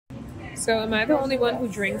So am I the only one who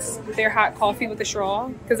drinks their hot coffee with a straw?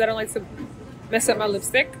 Because I don't like to mess up my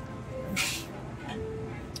lipstick.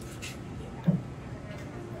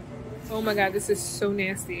 Oh my god, this is so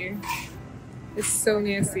nasty. It's so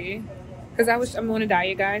nasty. Because I'm on a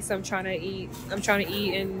diet, guys, so I'm trying to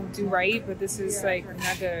eat and do right, but this is like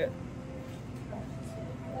not good.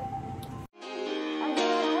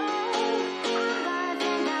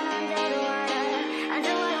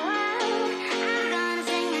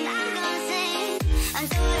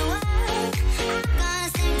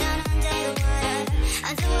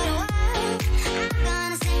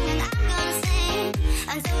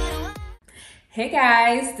 Hey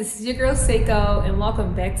guys, this is your girl Seiko and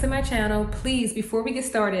welcome back to my channel. Please, before we get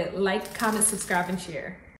started, like, comment, subscribe, and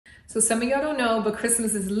share. So some of y'all don't know, but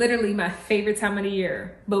Christmas is literally my favorite time of the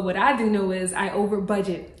year. But what I do know is I over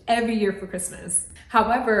budget every year for Christmas.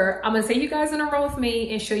 However, I'm gonna take you guys in a row with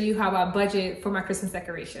me and show you how I budget for my Christmas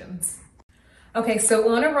decorations. Okay,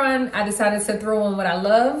 so on a run, I decided to throw on what I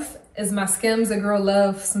love is my Skims. A girl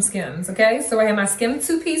loves some Skims, okay? So I have my Skim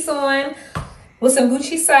two-piece on with some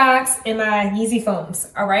Gucci socks and my Yeezy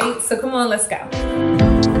foams, all right? So come on, let's go.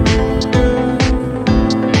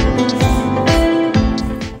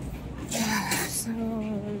 So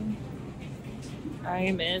I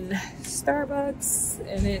am in Starbucks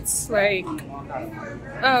and it's like,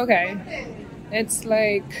 oh, okay. It's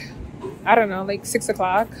like, I don't know, like 6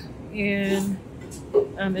 o'clock and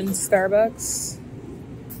I'm in Starbucks,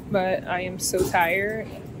 but I am so tired,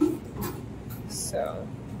 so.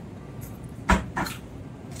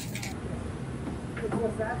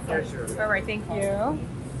 Yeah, sure. All right, thank you.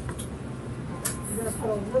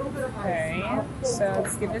 Okay, so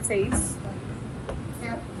let's give it a taste.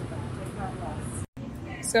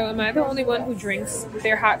 So am I the only one who drinks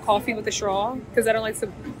their hot coffee with a straw? Because I don't like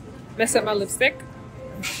to mess up my lipstick.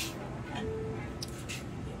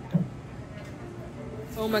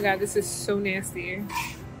 Oh my god, this is so nasty.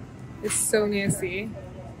 It's so nasty.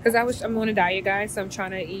 Because I'm on a diet, guys, so I'm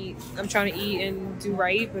trying to eat and do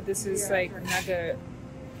right, but this is like not good.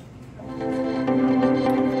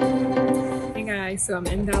 Hey guys, so I'm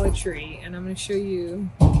in Dollar Tree and I'm gonna show you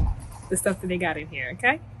the stuff that they got in here,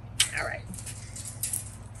 okay? All right.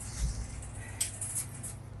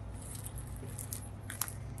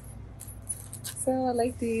 So I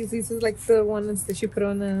like these. These are like the ones that you put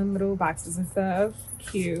on the little boxes and stuff.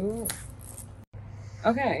 Cute.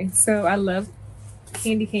 Okay, so I love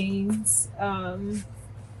candy canes. I'm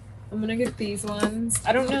gonna get these ones.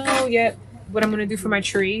 I don't know yet what I'm gonna do for my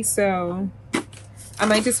tree, so I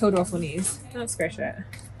might just hold off on these. Don't scratch that.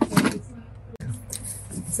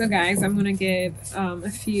 So guys, I'm gonna get a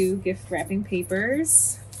few gift wrapping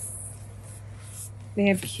papers. They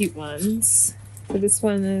have cute ones. So this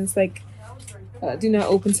one is like, do not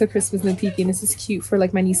open till Christmas, no peeking. This is cute for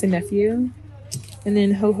like my niece and nephew. And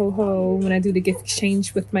then ho ho ho when I do the gift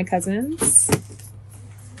exchange with my cousins.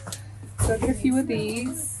 So I'll get a few of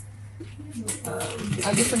these.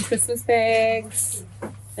 I'll get some Christmas bags.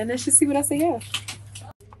 And let's just see what else they have.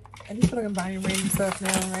 I just feel like I'm buying random stuff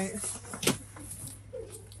now, right?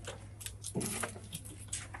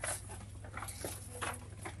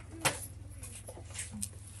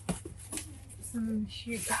 Some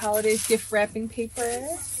cute holiday gift wrapping paper.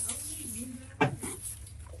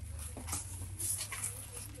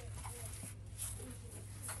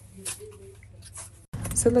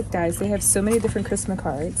 So look guys, they have so many different Christmas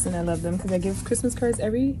cards and I love them because I give Christmas cards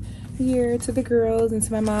every year to the girls and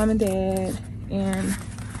to my mom and dad, and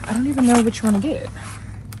I don't even know which one to get.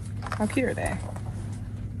 How cute are they?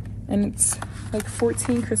 And it's like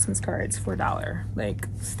 14 Christmas cards for $1. Like,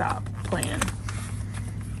 stop playing.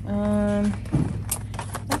 I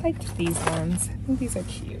like these ones. I think these are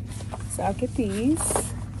cute. So I'll get these.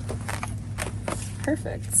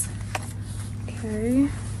 Perfect. Okay.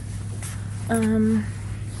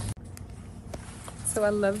 So I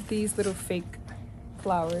love these little fake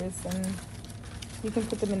flowers, and you can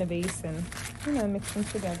put them in a vase and, you know, mix them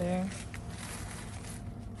together.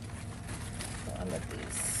 So I love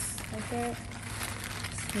these. Like that.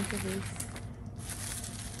 Just make a vase.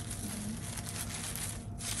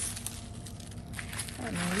 I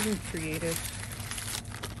don't know, really creative.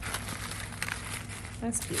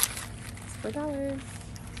 That's cute. It's $4.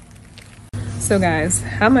 So guys,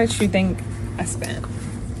 how much you think I spent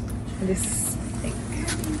on this thing?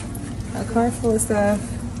 A car full of stuff.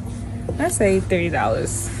 I say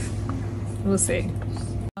 $30. We'll see.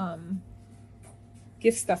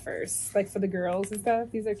 Gift stuffers, like for the girls and stuff.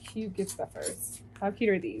 These are cute gift stuffers. How cute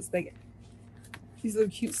are these? Like these little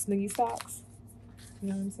cute snuggie socks. You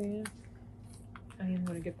know what I'm saying? I am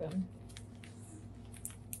gonna get them.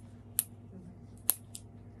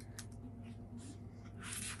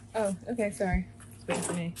 Oh, okay, sorry. It's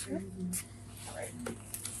waiting for me. All right.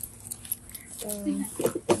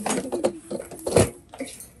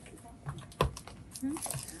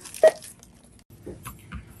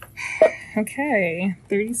 Okay,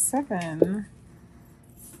 37.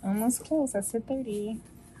 Almost close. I said 30.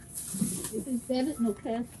 You can set it, no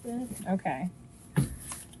cash back. Okay.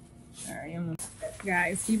 All right,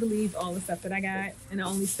 guys, can you believe all the stuff that I got and I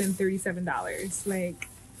only spent $37? Like,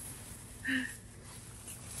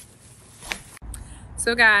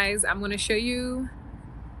 so guys, I'm gonna show you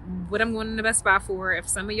what I'm going to Best Buy for, if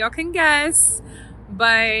some of y'all can guess,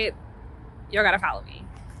 but y'all gotta follow me.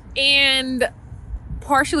 And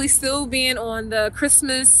partially still being on the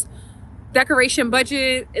Christmas decoration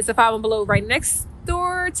budget, it's a 5 and Below right next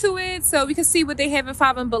door to it, so we can see what they have in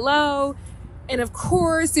 5 and Below. And of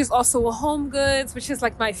course, there's also a Home Goods, which is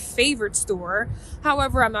like my favorite store.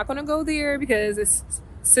 However, I'm not gonna go there because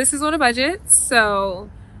sis is on a budget. So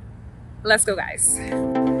let's go, guys.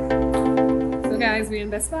 So guys, we're in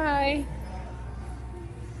Best Buy.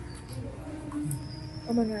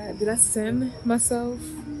 Oh my God, did I send myself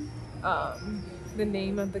the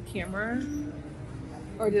name of the camera?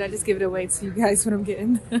 Or did I just give it away to you guys what I'm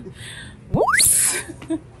getting? Whoops.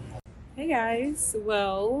 Hey guys,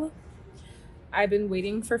 well, I've been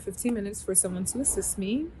waiting for 15 minutes for someone to assist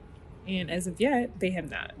me, and as of yet, they have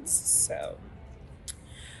not. So,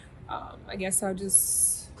 I guess I'll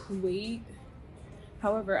just wait.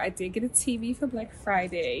 However, I did get a TV for Black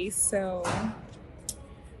Friday, so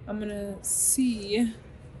I'm gonna see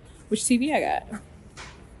which TV I got.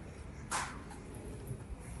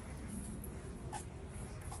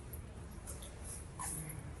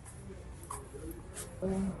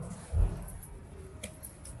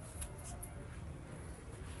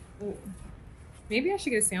 Ooh. Maybe I should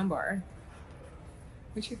get a sound bar.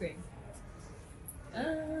 What you think?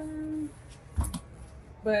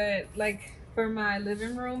 But like for my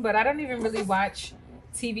living room, but I don't even really watch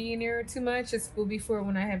TV in there too much. It will be for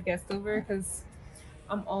when I have guests over because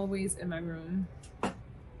I'm always in my room.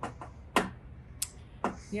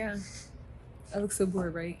 Yeah. I look so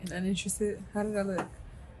bored, right? And uninterested. How did I look?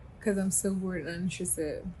 Because I'm so bored and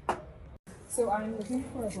uninterested. So I'm looking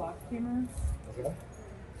for a block camera. Okay.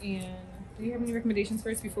 And do you have any recommendations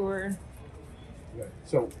first before? Okay.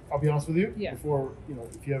 So I'll be honest with you. Yeah. Before,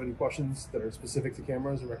 if you have any questions that are specific to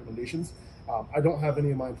cameras or recommendations, I don't have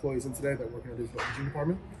any of my employees in today that work in our digital imaging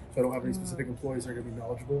department. So I don't have any specific employees that are going to be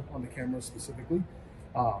knowledgeable on the cameras specifically.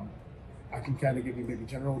 I can kind of give you maybe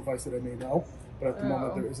general advice that I may know, but at the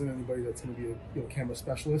moment there isn't anybody that's going to be a camera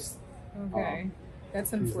specialist. Okay.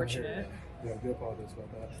 That's unfortunate. Yeah, I do apologize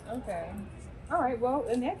about that. Okay. All right. Well,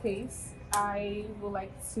 in that case, I would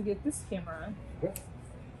like to get this camera. Okay.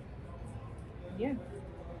 Yeah.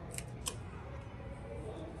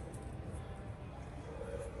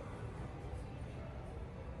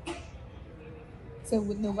 So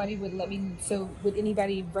would anybody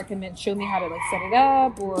show me how to like set it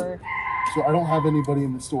up or? So I don't have anybody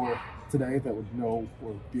in the store today that would know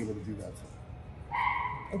or be able to do that.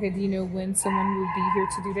 Okay, do you know when someone will be here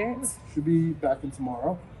to do that? Should be back in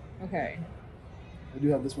tomorrow. Okay. I do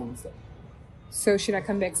have this one instead. So should I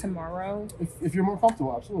come back tomorrow? If you're more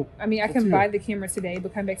comfortable, absolutely. I mean, I can buy the camera today,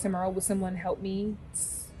 but come back tomorrow. Will someone help me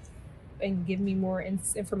and give me more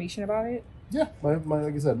information about it? Yeah, like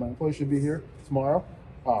I said, my employee should be here tomorrow.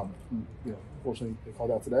 Fortunately, they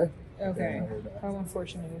called out today. Okay. How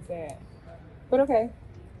unfortunate is that? But okay.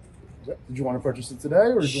 Did you want to purchase it today,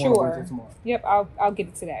 or did you want to wait until tomorrow? Yep, I'll get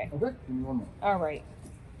it today. Okay, give me 1 moment. All right.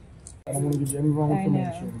 I don't want to give you any wrong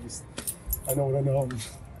information. I know what I know.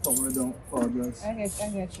 Don't what I don't. Apologize. I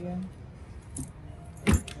get you.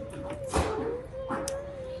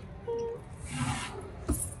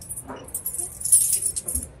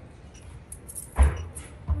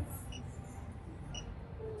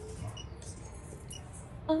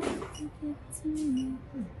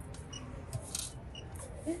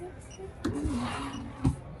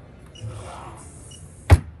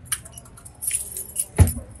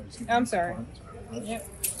 I'm sorry. Yep.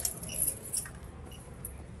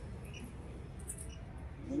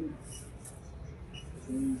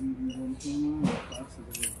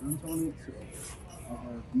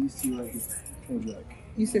 These two right here.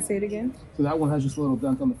 You said say it again? So that one has just a little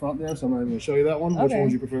dent on the front there, so I'm not even going to show you that one. Okay. Which one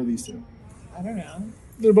would you prefer, these two? I don't know.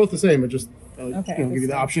 They're both the same. It just okay, give you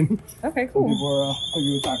the option. Okay, cool. Some people are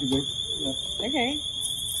argue with packaging. Yeah. Okay.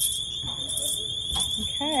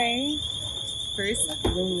 Okay. First. I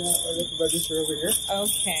got the register over here.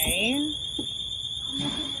 Okay.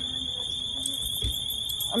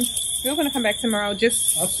 I'm still gonna come back tomorrow.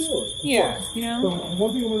 Just absolutely. Yeah, you know. So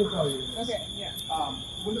one thing I'm going to tell you. Okay. Yeah.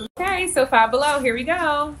 Okay. Okay, so Five Below, here we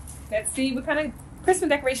go. Let's see what kind of Christmas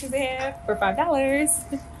decorations they have for $5.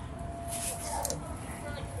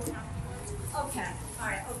 Okay. All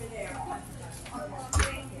right, over there.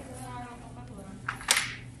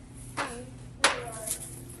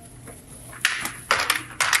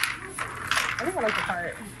 I think I like the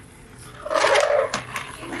heart.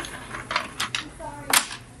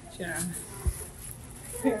 Yeah.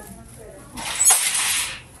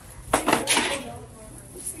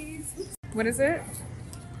 What is it?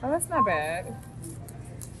 Oh, that's not bad.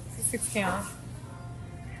 It's a 6 count.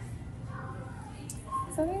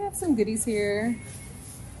 So they have some goodies here,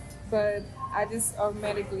 but I just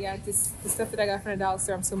automatically, the stuff that I got from the dollar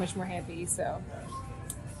store, I'm so much more happy. So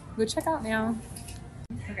we'll check out now.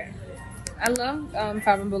 Okay. I love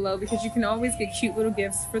Five and Below because you can always get cute little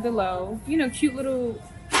gifts for the low. You know, cute little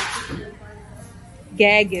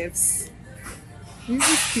gag gifts. This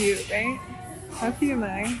is cute, right? How cute am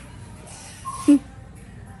I?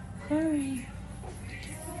 Alright.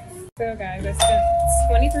 So guys, I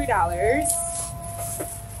spent $23.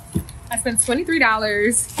 I spent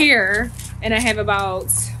 $23 here, and I have about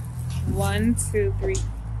 1, 2, 3,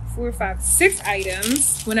 4, 5, 6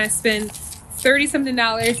 items. When I spent $30-something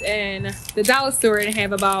in the dollar store, and I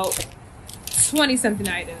have about 20-something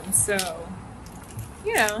items. So,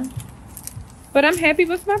 you know, but I'm happy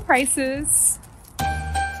with my prices.